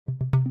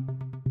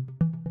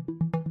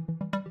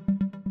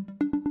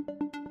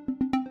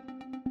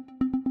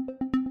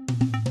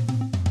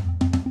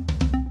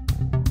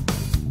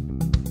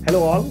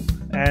Hello all,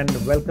 and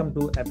welcome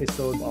to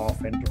episode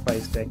of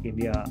Enterprise Tech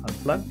India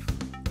Unplugged.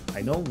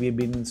 I know we've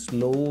been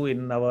slow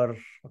in our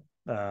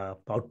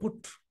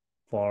output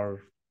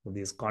for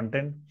this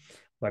content,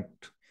 but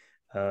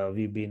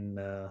we've been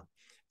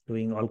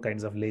doing all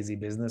kinds of lazy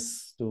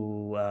business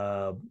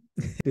to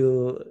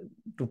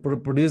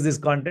produce this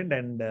content,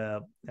 and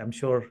I'm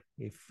sure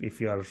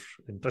if you are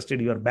interested,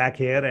 you are back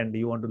here and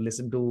you want to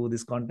listen to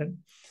this content.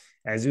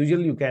 As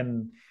usual, you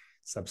can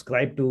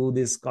subscribe to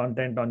this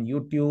content on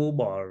YouTube,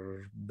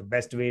 or the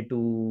best way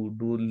to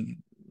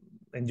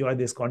enjoy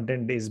this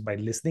content is by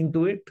listening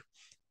to it.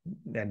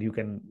 And you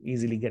can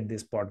easily get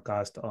this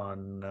podcast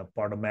on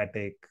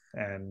Podomatic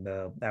and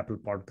Apple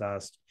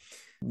Podcast.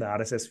 The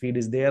RSS feed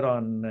is there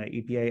on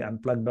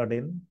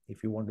ETI-Unplugged.in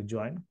if you want to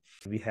join.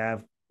 We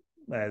have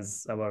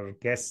as our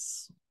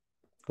guests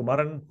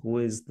Kumaran, who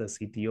is the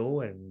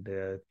CTO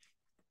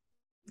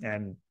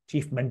and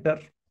chief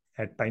mentor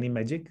at Tiny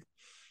Magic.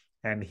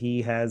 And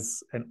he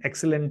has an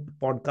excellent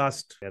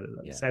podcast,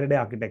 Saturday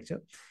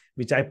Architecture,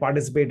 which I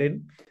participate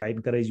in. I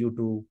encourage you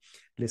to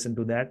listen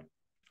to that.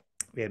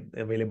 We're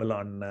available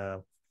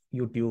on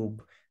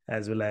YouTube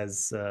as well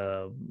as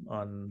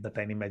on the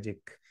Tiny Magic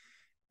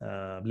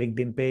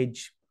LinkedIn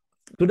page.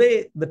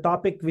 Today, the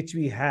topic which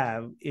we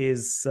have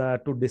is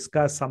to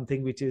discuss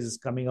something which is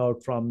coming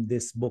out from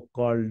this book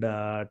called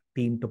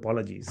Team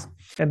Topologies.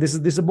 And this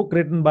is a book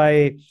written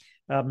by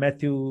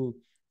Matthew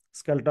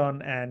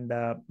Skelton and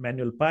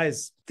Manuel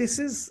Paes. This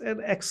is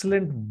an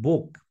excellent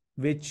book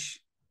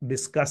which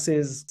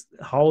discusses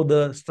how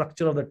the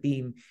structure of the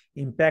team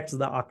impacts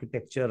the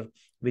architecture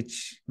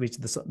which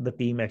the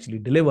team actually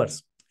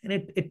delivers. And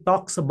it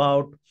talks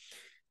about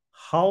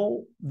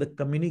how the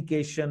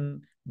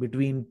communication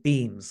between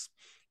teams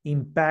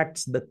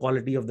impacts the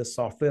quality of the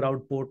software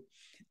output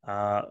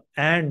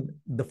and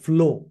the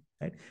flow.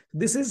 Right?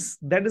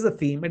 That is a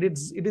theme, and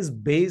it is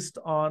based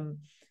on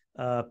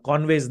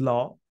Conway's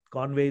law.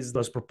 Conway's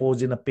was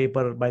proposed in a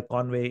paper by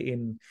Conway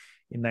in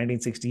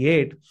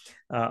 1968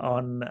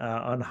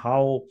 on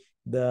how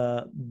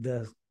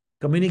the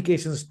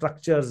communication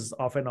structures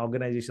of an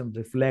organization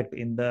reflect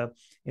in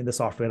the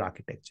software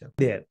architecture.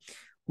 There,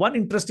 one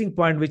interesting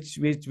point which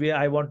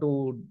I want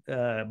to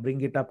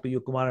bring it up to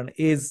you, Kumaran,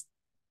 is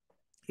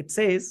it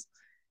says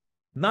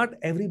not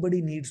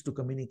everybody needs to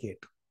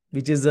communicate,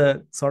 which is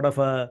a sort of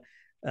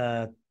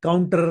a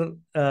counter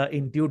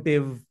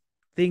intuitive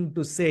thing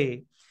to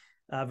say.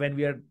 When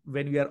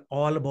we are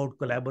all about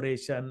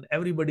collaboration,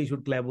 everybody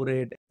should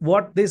collaborate.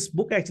 What this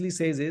book actually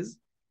says is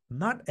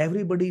not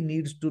everybody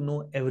needs to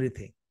know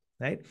everything,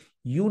 right?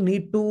 You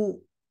need to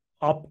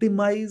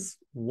optimize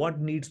what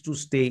needs to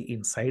stay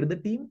inside the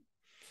team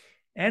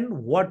and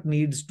what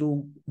needs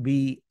to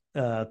be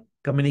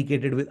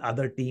communicated with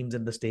other teams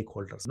and the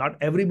stakeholders. Not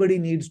everybody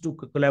needs to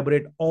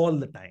collaborate all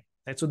the time.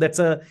 Right? So that's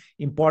a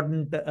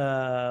important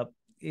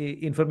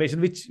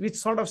information which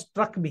sort of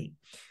struck me,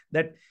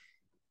 that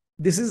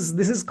this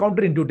is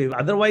counterintuitive.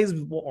 Otherwise,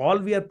 all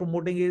we are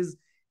promoting is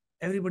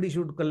everybody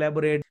should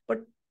collaborate. But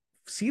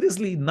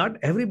seriously, not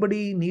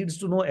everybody needs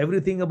to know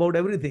everything about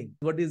everything.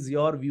 What is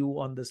your view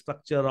on the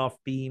structure of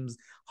teams,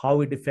 how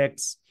it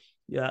affects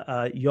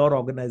your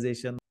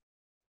organization?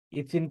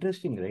 It's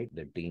interesting, right?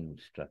 The team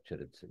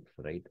structure itself,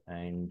 right?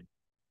 And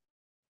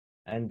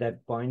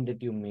that point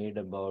that you made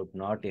about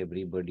not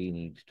everybody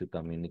needs to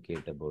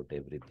communicate about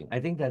everything.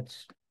 I think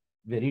that's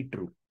very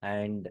true.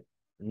 And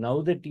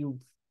now that you've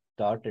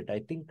taught it, I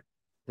think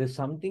there's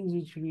some things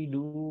which we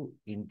do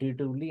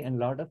intuitively and a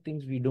lot of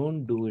things we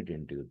don't do it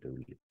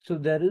intuitively. So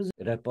there is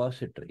a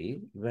repository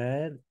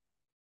where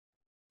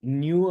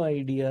new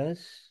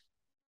ideas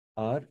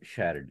are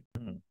shared.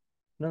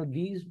 Now,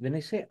 when I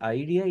say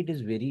idea, it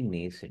is very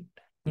nascent.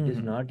 It is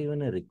not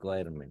even a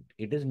requirement.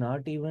 It is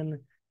not even...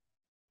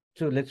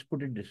 So let's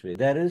put it this way.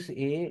 There is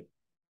a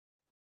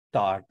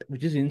thought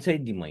which is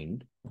inside the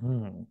mind.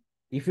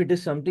 If it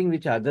is something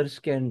which others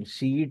can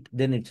see it,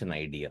 then it's an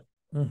idea.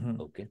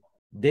 Okay.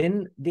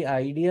 Then the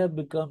idea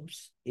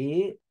becomes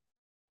a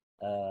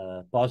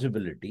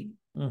possibility.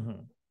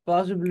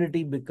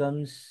 Possibility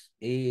becomes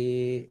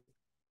a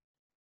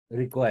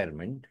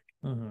requirement.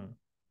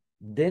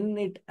 Then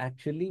it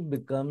actually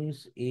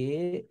becomes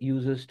a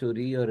user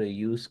story or a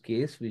use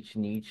case which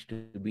needs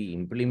to be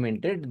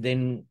implemented.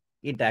 Then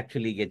it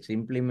actually gets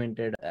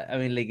implemented. I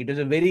mean, like, it is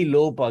a very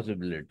low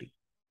possibility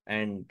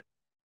and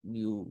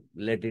you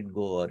let it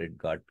go or it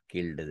got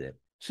killed there.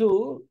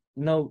 So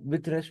now,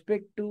 with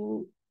respect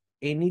to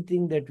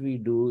anything that we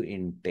do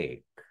in tech,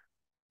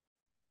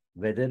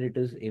 whether it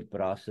is a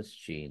process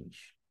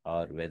change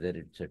or whether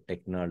it's a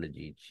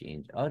technology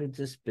change or it's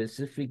a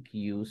specific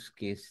use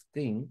case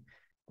thing,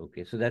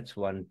 okay, so that's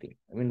one thing.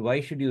 I mean,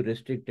 why should you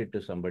restrict it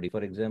to somebody?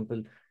 For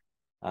example,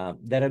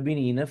 there have been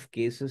enough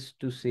cases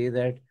to say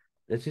that,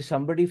 let's say,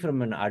 somebody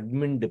from an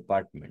admin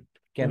department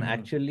can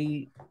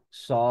actually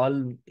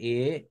solve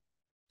a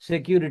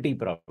security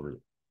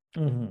problem.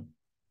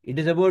 It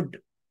is about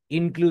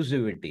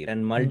inclusivity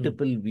and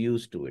multiple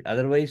views to it.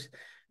 Otherwise,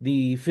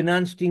 the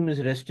finance team is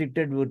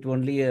restricted with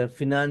only a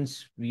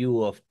finance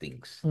view of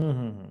things.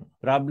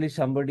 Probably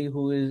somebody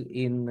who is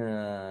in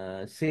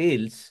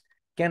sales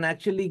can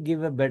actually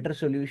give a better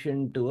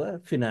solution to a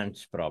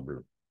finance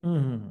problem.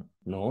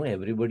 No,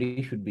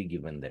 everybody should be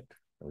given that.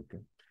 Okay.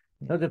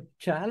 Now, the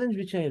challenge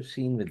which I have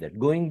seen with that,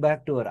 going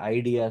back to our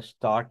ideas,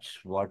 thoughts,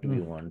 what we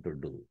want to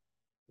do,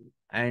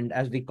 and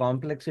as the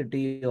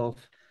complexity of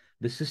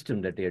the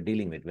system that you're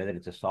dealing with, whether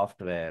it's a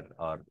software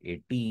or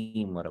a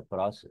team or a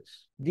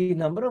process, the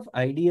number of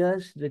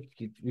ideas that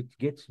which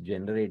gets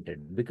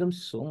generated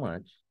becomes so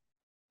much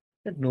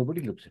that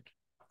nobody looks at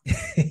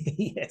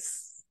it.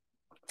 Yes.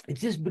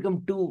 It's just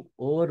become too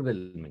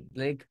overwhelming.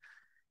 Like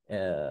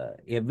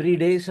every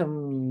day,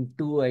 some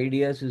 2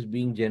 ideas is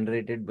being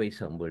generated by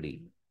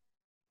somebody.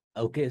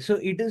 Okay, so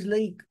it is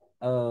like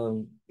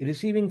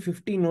receiving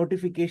 50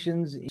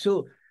 notifications.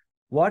 So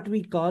what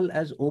we call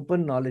as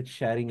open knowledge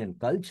sharing and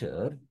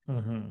culture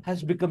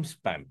has become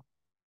spam.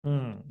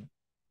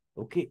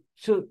 Okay,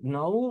 so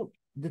now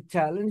the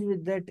challenge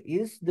with that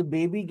is the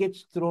baby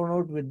gets thrown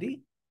out with the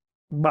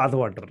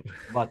Bathwater.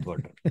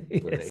 bathwater.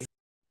 Yes. Right?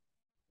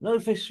 Now,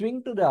 if I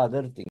swing to the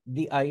other thing,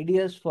 the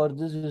ideas for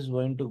this is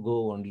going to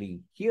go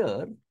only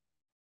here,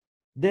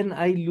 then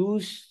I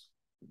lose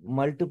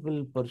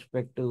multiple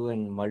perspective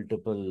and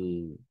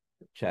multiple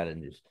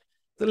challenges.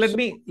 So let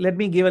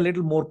me give a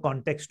little more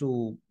context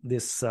to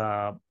this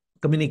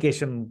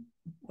communication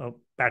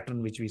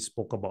pattern which we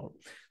spoke about.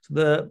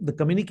 So the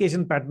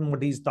communication pattern,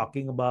 what he's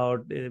talking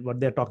about, what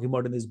they're talking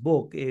about in this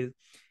book is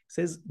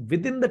says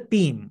within the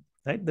team,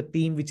 right? The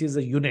team which is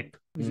a unit,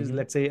 which is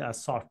let's say a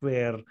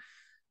software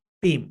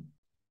team,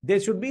 there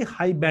should be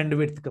high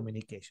bandwidth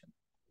communication.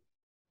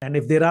 And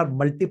if there are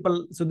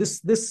multiple, so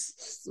this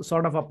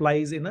sort of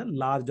applies in a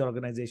large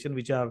organization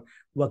which are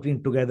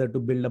working together to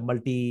build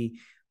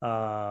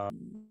a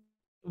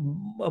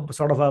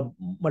sort of a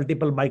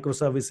multiple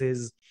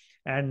microservices.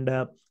 And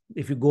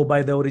if you go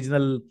by the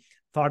original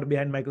thought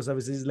behind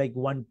microservices, like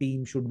one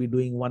team should be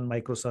doing one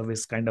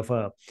microservice kind of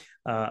a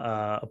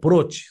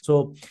approach.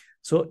 So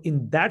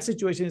in that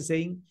situation,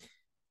 saying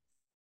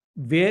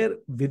where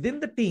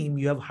within the team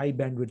you have high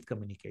bandwidth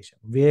communication,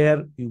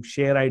 where you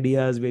share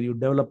ideas, where you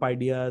develop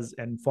ideas,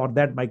 and for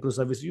that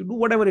microservice you do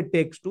whatever it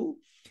takes to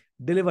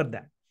deliver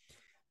that.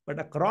 But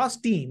across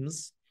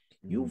teams,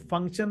 you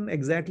function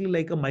exactly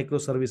like a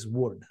microservice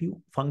would.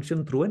 You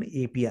function through an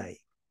API.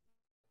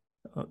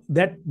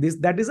 That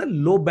is a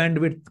low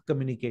bandwidth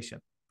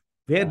communication,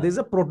 where there's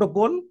a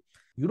protocol.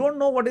 You don't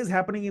know what is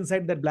happening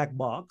inside that black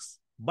box,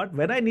 but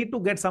when I need to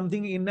get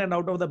something in and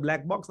out of the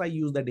black box, I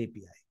use that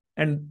API.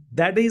 And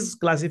that is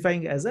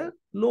classifying as a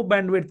low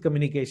bandwidth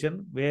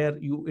communication, where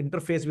you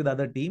interface with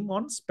other team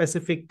on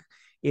specific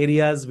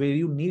areas where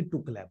you need to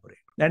collaborate.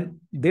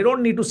 And they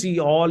don't need to see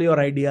all your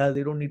ideas.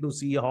 They don't need to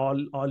see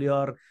all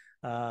your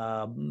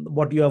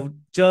what you have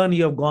churn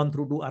you have gone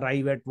through to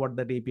arrive at what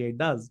that API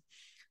does.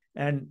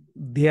 And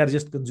they are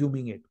just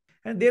consuming it.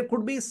 And there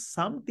could be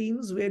some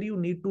teams where you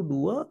need to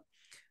do a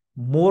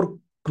more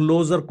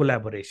closer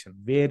collaboration,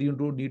 where you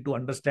do need to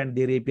understand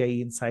their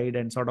API inside,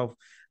 and sort of,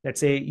 let's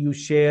say you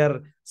share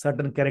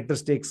certain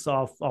characteristics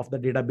of the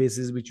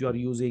databases which you are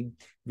using,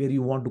 where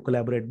you want to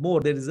collaborate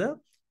more. There is a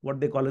what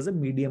they call as a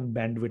medium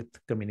bandwidth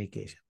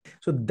communication.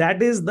 So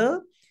that is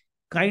the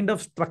kind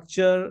of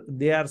structure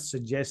they are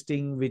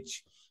suggesting,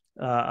 which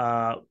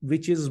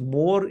is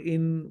more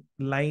in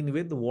line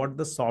with what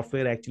the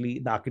software actually,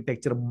 the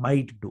architecture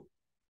might do.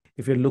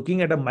 If you're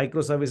looking at a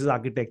microservices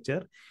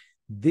architecture,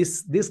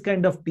 this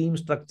kind of team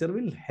structure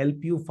will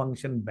help you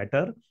function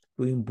better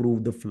to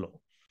improve the flow.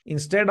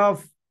 Instead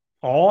of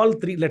all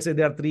three, let's say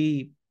there are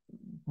three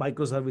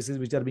microservices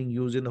which are being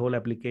used in the whole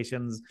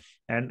applications,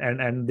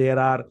 and there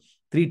are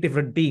three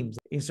different teams.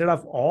 Instead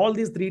of all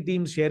these three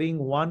teams sharing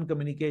one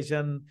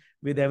communication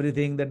with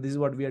everything, that this is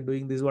what we are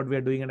doing, this is what we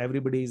are doing, and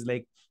everybody is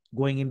like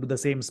going into the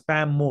same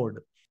spam mode,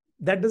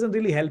 that doesn't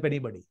really help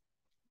anybody.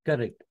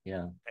 Correct.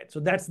 Yeah.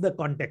 So that's the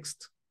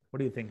context. What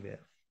do you think there?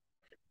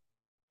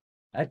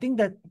 I think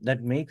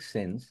that makes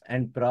sense.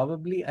 And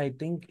probably I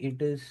think it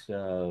is,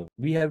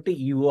 we have to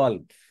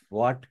evolve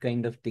what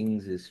kind of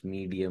things is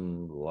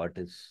medium, what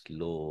is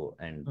low,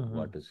 and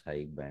what is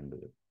high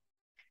bandwidth.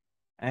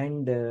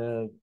 And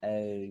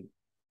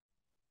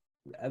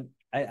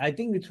I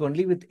think it's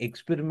only with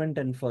experiment,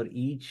 and for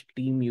each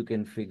team you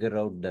can figure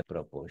out the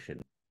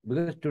proportion.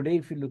 Because today,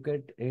 if you look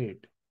at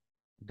it,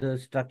 the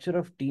structure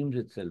of teams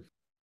itself,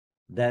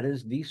 there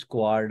is the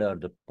squad or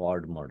the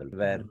pod model,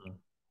 where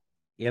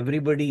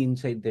everybody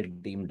inside the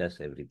team does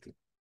everything.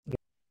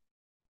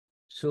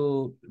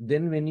 So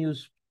then when you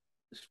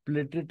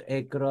split it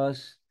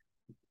across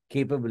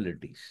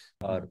capabilities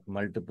or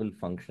multiple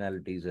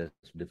functionalities as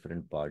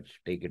different parts,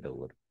 take it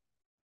over.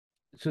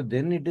 So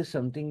then it is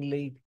something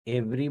like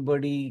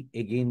everybody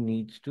again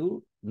needs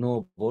to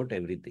know about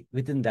everything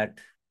within that.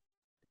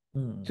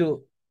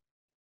 So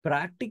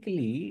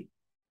practically,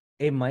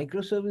 a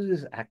microservice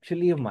is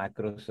actually a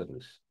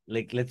macroservice.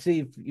 Like, let's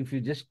say if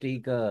you just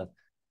take a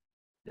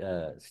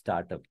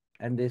startup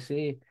and they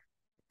say,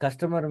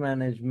 customer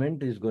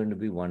management is going to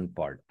be one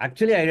part.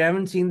 Actually, I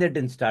haven't seen that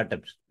in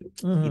startups.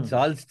 It's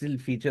all still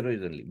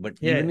feature-wise only. But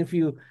even if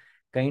you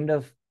kind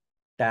of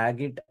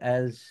tag it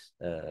as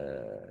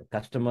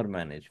customer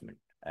management,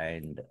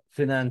 and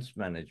finance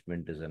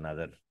management is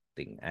another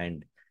thing,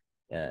 and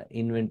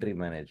inventory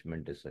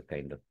management is a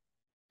kind of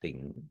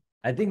thing.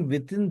 I think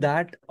within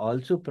that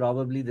also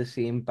probably the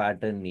same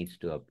pattern needs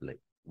to apply.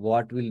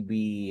 What will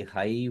be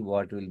high,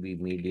 what will be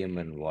medium,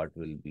 and what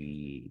will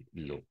be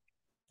low.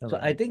 So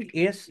I think,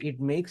 yes, it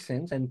makes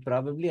sense. And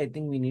probably I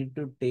think we need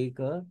to take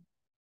a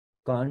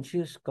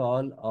conscious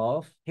call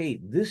of,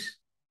 hey, this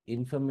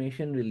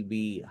information will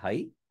be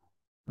high.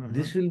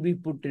 This will be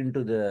put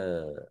into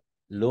the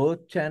low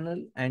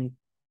channel. And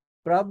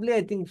probably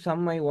I think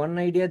one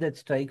idea that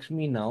strikes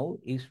me now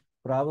is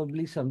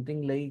probably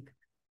something like,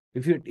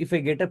 if I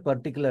get a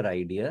particular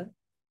idea,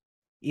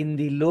 in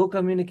the low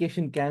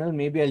communication channel,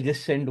 maybe I'll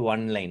just send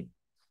one line.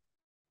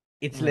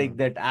 It's like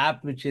that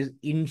app which is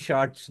in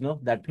shots, no,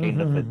 that kind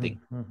of a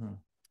thing.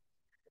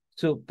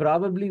 So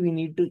probably we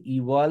need to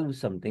evolve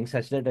something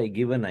such that I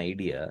give an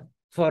idea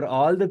for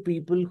all the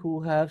people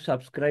who have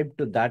subscribed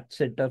to that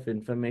set of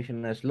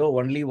information as low,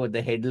 only what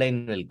the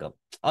headline will come.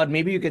 Or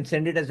maybe you can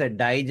send it as a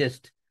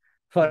digest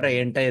for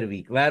an entire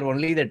week where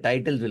only the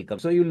titles will come.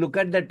 So you look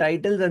at the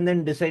titles and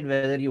then decide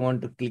whether you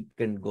want to click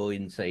and go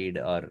inside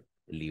or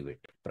leave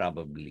it,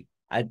 probably.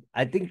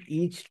 I think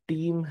each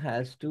team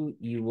has to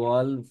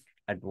evolve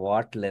at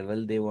what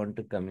level they want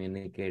to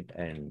communicate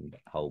and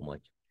how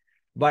much.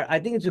 But I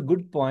think it's a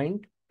good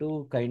point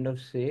to kind of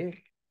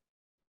say,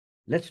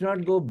 let's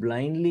not go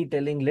blindly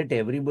telling, let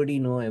everybody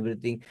know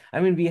everything. I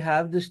mean, we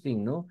have this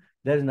thing, no?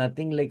 There's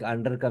nothing like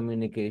under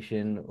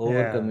communication,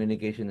 over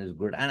communication is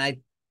good. And I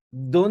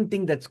don't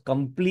think that's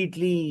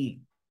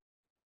completely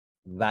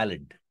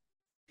valid.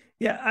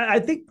 Yeah, I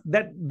think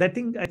that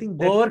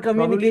over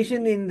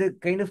communication in the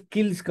kind of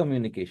kills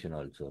communication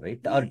also, right?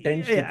 Or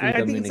tends to kill communication.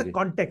 I think it's a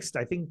context.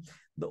 I think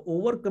the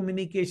over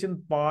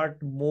communication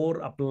part more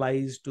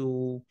applies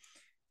to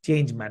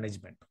change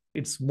management.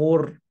 It's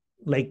more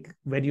like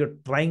when you're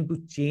trying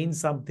to change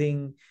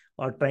something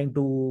or trying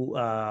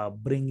to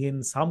bring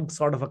in some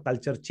sort of a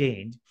culture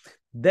change,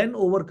 then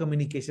over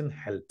communication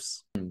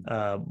helps.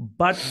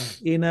 But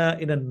in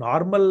a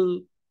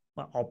normal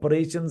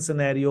operation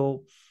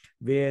scenario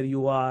where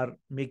you are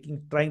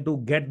trying to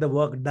get the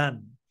work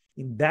done,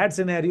 in that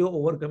scenario,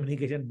 over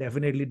communication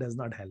definitely does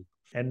not help.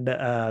 And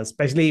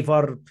especially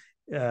for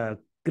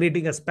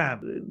creating a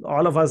spam,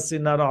 all of us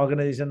in our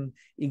organization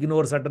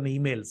ignore certain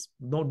emails,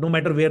 no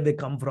matter where they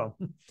come from.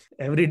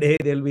 Every day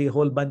there'll be a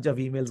whole bunch of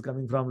emails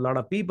coming from a lot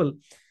of people.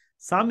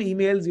 Some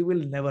emails you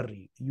will never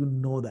read, you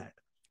know that,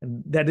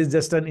 and that is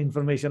just an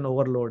information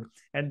overload.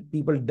 And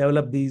people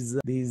develop these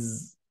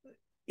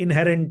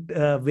inherent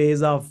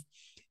ways of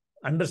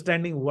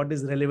understanding what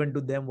is relevant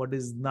to them, what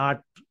is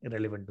not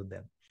relevant to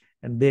them,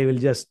 and they will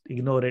just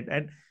ignore it.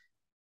 And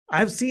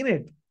I've seen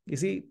it. You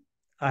see,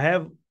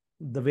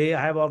 the way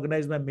I have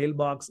organized my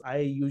mailbox, I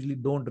usually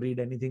don't read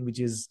anything which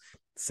is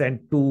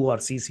sent to or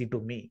CC to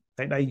me.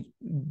 And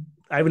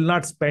I will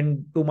not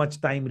spend too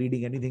much time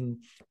reading anything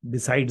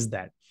besides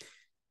that.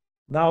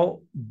 Now,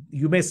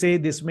 you may say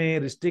this may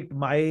restrict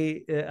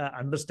my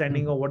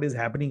understanding of what is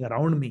happening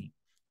around me,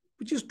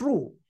 which is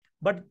true.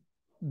 But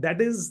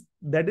that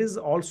is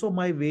also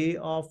my way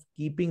of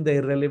keeping the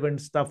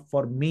irrelevant stuff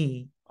for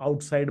me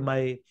outside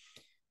my.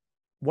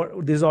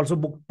 What this also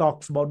book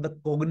talks about, the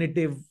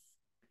cognitive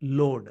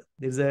load.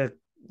 There's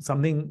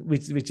something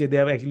which they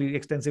have actually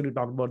extensively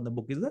talked about in the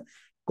book, is the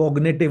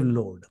cognitive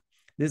load.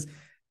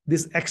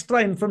 This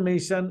extra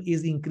information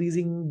is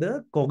increasing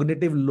the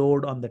cognitive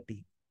load on the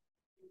team.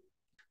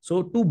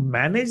 So to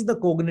manage the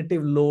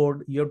cognitive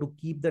load, you have to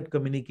keep that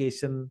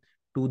communication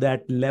to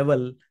that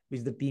level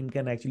which the team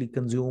can actually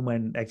consume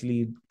and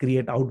actually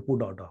create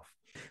output out of.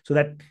 So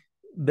that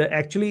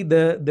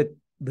the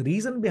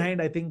reason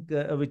behind, I think,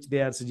 which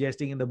they are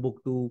suggesting in the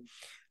book, to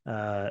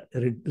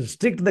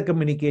restrict the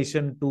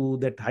communication to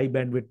that high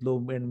bandwidth, low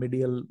and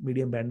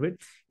medium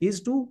bandwidth,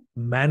 is to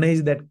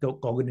manage that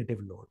cognitive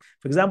load.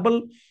 For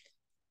example,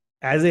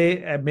 as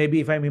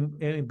maybe if I'm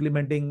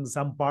implementing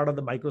some part of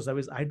the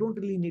microservice, I don't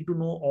really need to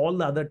know all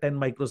the other 10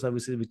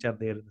 microservices which are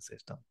there in the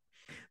system,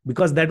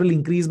 because that will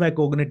increase my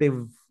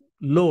cognitive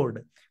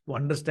load to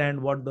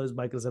understand what those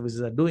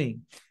microservices are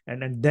doing,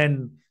 and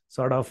then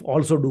sort of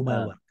also do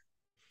my work.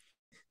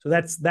 So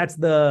that's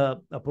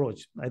the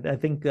approach. I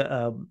think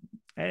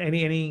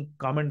any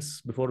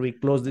comments before we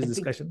close this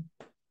discussion?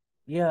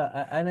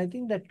 Yeah, and I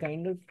think that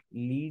kind of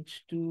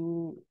leads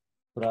to,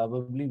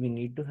 probably we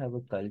need to have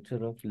a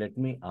culture of let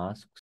me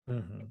ask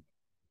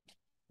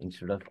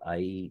instead of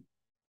I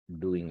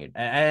doing it.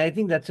 And I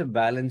think that's a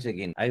balance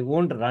again. I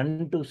won't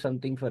run to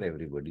something for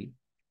everybody.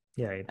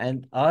 Yeah.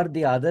 And or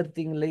the other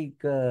thing,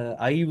 like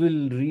I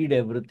will read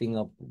everything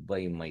up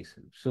by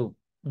myself. So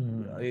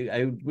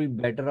I would be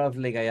better off,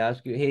 like I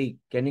ask you, hey,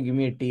 can you give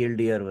me a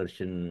TLDR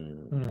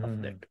version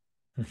of that?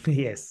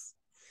 Yes.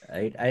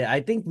 Right.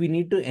 I think we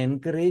need to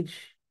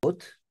encourage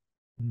both.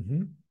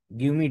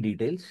 Give me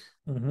details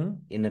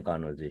in a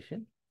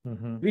conversation.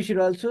 We should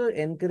also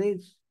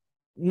encourage,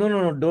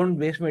 no, don't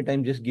waste my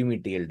time, just give me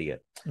TLDR.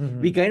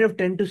 We kind of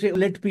tend to say,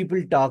 let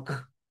people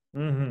talk.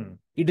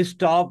 It is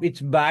stop,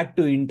 it's bad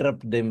to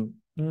interrupt them.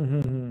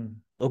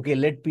 Okay,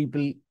 let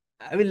people,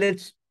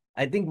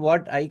 I think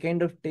what I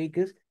kind of take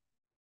is,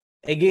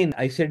 again,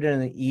 I said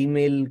in an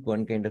email,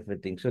 one kind of a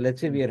thing. So let's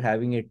say we are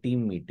having a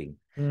team meeting.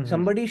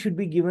 Somebody should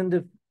be given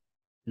the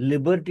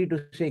liberty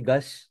to say,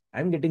 Gus,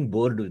 I'm getting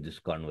bored with this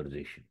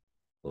conversation.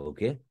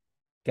 Okay,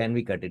 can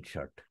we cut it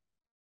short?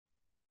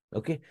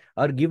 Okay,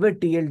 or give a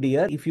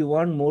TLDR. If you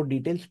want more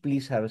details,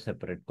 please have a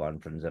separate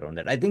conference around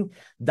that. I think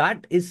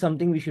that is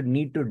something we should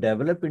need to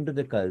develop into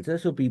the culture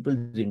so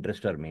people's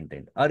interest are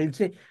maintained. Or it'll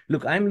say,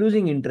 look, I'm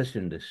losing interest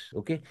in this.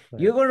 Okay,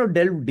 you're going to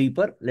delve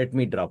deeper. Let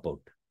me drop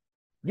out.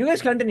 You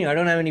guys continue. I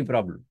don't have any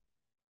problem.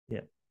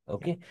 Yeah.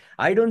 Okay.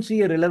 I don't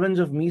see a relevance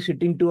of me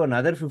sitting to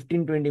another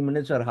 15, 20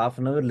 minutes or half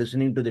an hour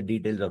listening to the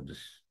details of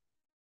this.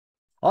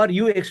 Or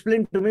you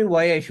explain to me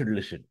why I should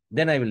listen.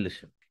 Then I will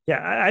listen. Yeah,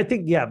 I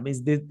think, yeah,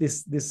 means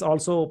this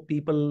also,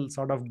 people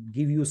sort of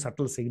give you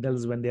subtle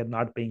signals when they're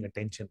not paying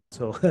attention.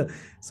 So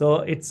so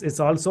it's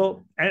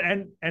also,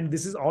 and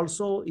this is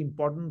also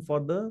important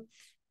for the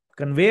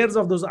conveyors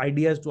of those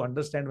ideas to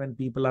understand when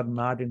people are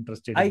not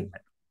interested in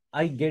that.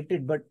 I get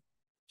it, but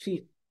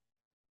see,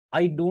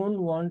 I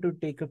don't want to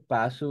take a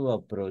passive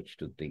approach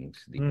to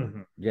things.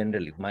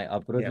 Generally, my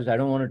approach is I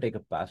don't want to take a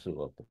passive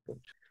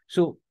approach.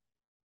 So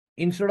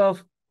instead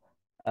of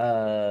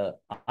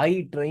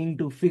I trying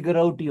to figure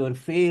out your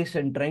face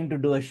and trying to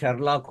do a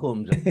Sherlock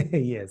Holmes.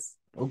 Yes.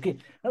 Okay.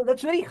 Now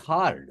that's very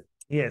hard.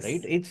 Yes.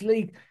 Right? It's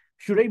like,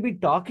 should I be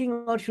talking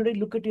or should I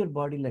look at your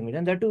body language?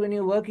 And that too, when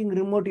you're working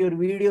remote, your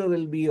video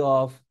will be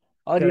off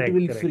or it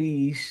will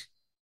freeze.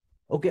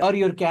 Okay. Or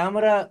your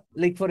camera,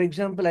 like for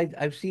example,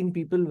 I've seen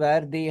people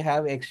where they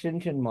have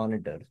extension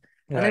monitors.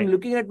 And I'm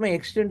looking at my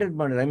extended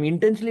monitor. I'm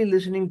intensely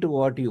listening to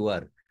what you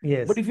are.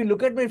 Yes. But if you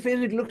look at my face,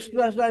 it looks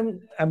as though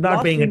I'm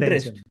not paying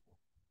attention.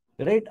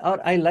 Right? Or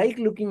I like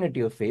looking at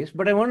your face,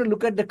 but I want to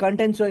look at the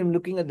content, so I'm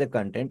looking at the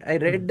content. I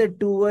read the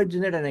 2 words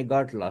in it and I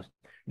got lost.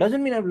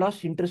 Doesn't mean I've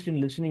lost interest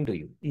in listening to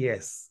you.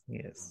 Yes,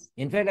 yes.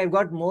 In fact, I've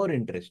got more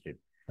interested.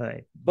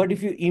 Right. But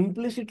if you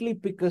implicitly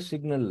pick a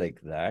signal like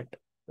that,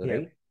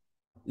 right?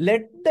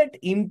 Let that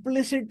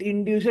implicit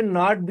induction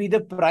not be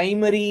the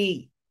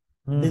primary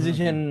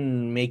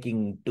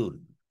decision-making tool.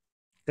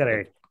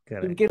 Correct,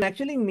 correct. So we can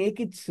actually make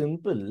it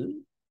simple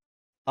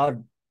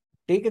or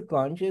take a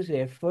conscious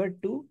effort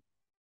to,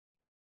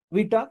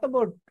 we talk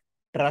about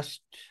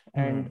trust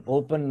and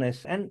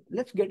openness, and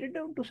let's get it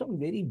down to some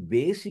very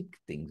basic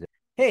things.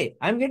 Hey,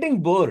 I'm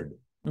getting bored.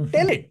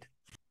 Tell it.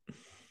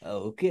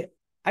 Okay.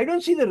 I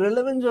don't see the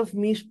relevance of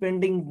me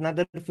spending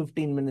another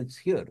 15 minutes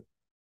here.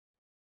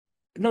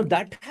 Now,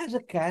 that has a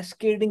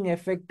cascading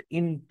effect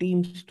in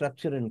team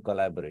structure and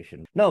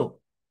collaboration. Now,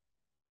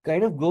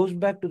 kind of goes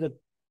back to the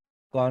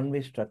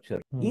Conway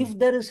structure. If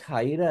there is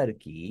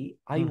hierarchy,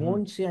 I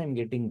won't say I'm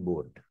getting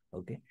bored.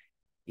 Okay.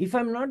 If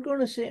I'm not going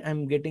to say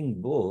I'm getting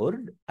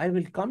bored, I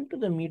will come to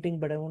the meeting,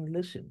 but I won't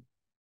listen.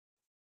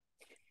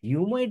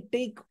 You might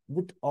take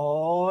with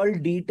all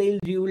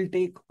details, you will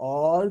take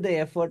all the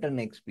effort and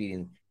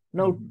experience.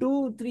 Now,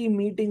 2, 3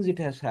 meetings it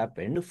has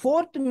happened.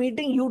 4th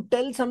meeting, you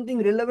tell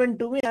something relevant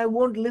to me, I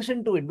won't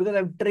listen to it because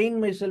I've trained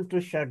myself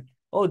to shut.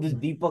 Oh, this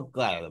Deepak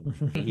guy,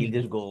 he'll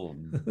just go.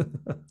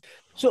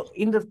 So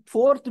in the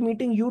 4th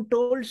meeting, you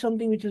told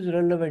something which is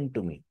relevant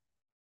to me,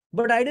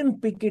 but I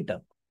didn't pick it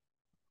up.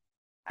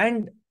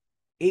 And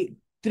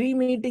 3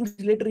 meetings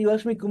later, you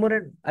ask me,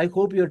 Kumaran, I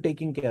hope you're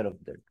taking care of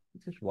that.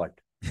 This is what?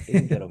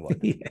 Taking care of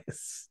what?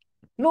 Yes.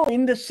 No,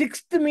 in the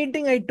 6th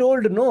meeting, I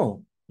told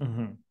no.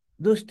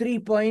 Those 3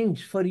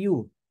 points for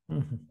you.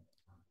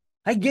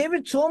 I gave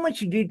it so much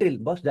detail.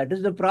 Boss, that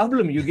is the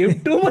problem. You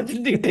gave too much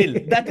detail.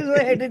 That is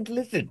why I didn't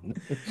listen.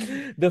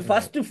 The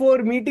first 4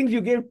 meetings, you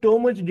gave too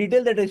much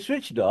detail that I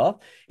switched off.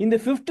 In the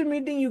 5th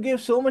meeting, you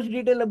gave so much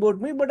detail about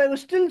me, but I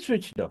was still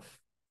switched off.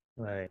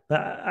 Right.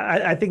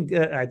 I think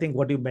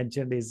what you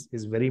mentioned is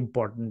very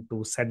important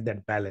to set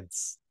that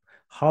balance.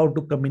 How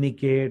to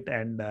communicate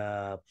and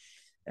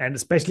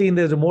especially in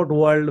the remote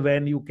world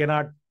when you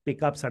cannot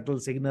pick up subtle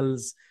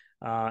signals,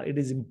 it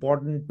is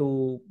important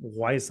to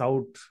voice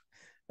out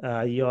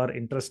your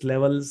interest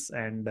levels,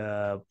 and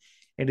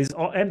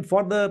and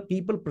for the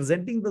people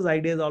presenting those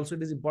ideas also,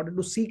 it is important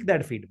to seek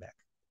that feedback,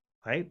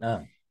 right?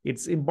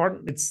 It's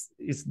important. It's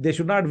they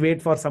should not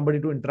wait for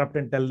somebody to interrupt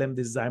and tell them,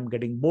 this is, I'm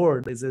getting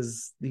bored.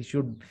 The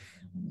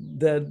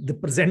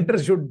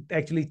presenter should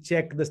actually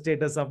check the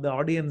status of the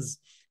audience,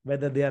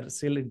 whether they are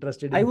still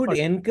interested. I would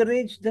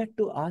encourage that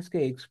to ask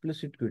an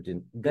explicit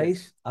question.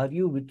 Guys, are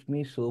you with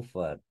me so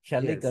far?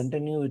 Shall I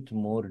continue with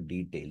more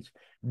details?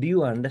 Do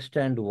you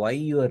understand why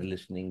you are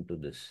listening to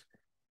this?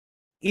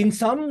 In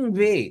some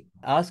way,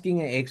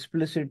 asking an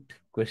explicit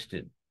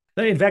question.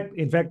 In fact,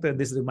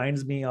 this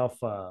reminds me of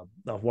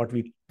what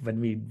when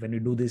we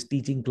do this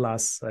teaching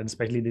class, and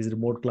especially these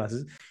remote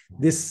classes,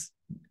 this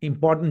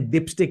important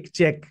dipstick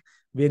check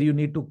where you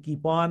need to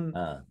keep on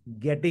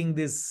getting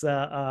this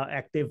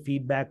active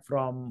feedback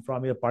from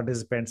your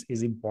participants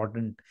is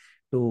important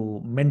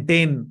to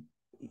maintain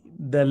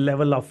the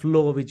level of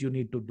flow which you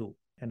need to do.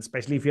 And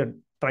especially if you're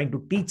trying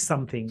to teach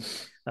something,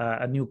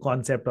 a new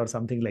concept or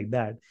something like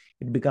that,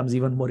 it becomes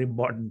even more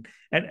important.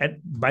 And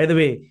by the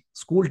way,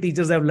 school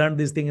teachers have learned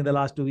this thing in the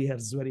last 2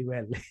 years very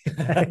well.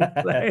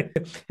 Right?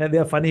 And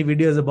there are funny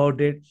videos about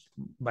it.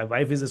 My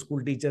wife is a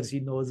school teacher. She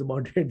knows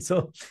about it.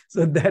 So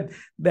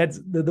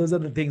those are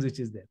the things which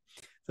is there.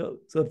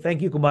 So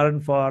thank you,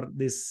 Kumaran, for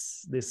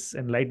this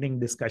enlightening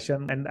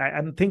discussion. And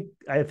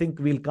I think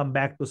we'll come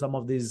back to some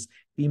of these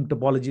team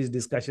topologies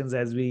discussions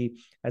as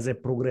I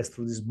progress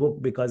through this book,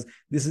 because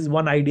this is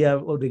one idea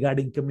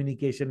regarding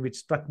communication which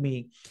struck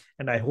me,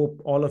 and I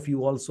hope all of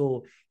you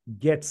also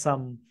get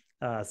some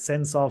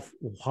sense of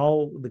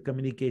how the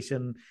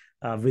communication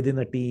within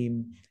a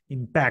team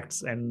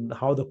impacts and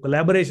how the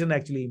collaboration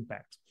actually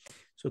impacts.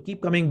 So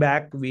keep coming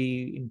back.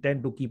 We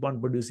intend to keep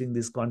on producing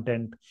this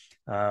content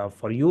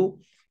for you.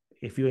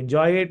 If you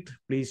enjoy it,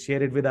 please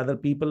share it with other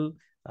people.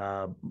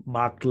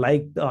 Mark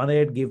like on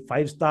it, give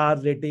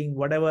 5-star rating,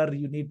 whatever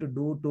you need to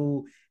do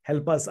to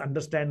help us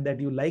understand that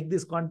you like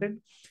this content.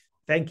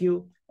 Thank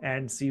you,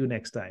 and see you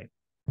next time.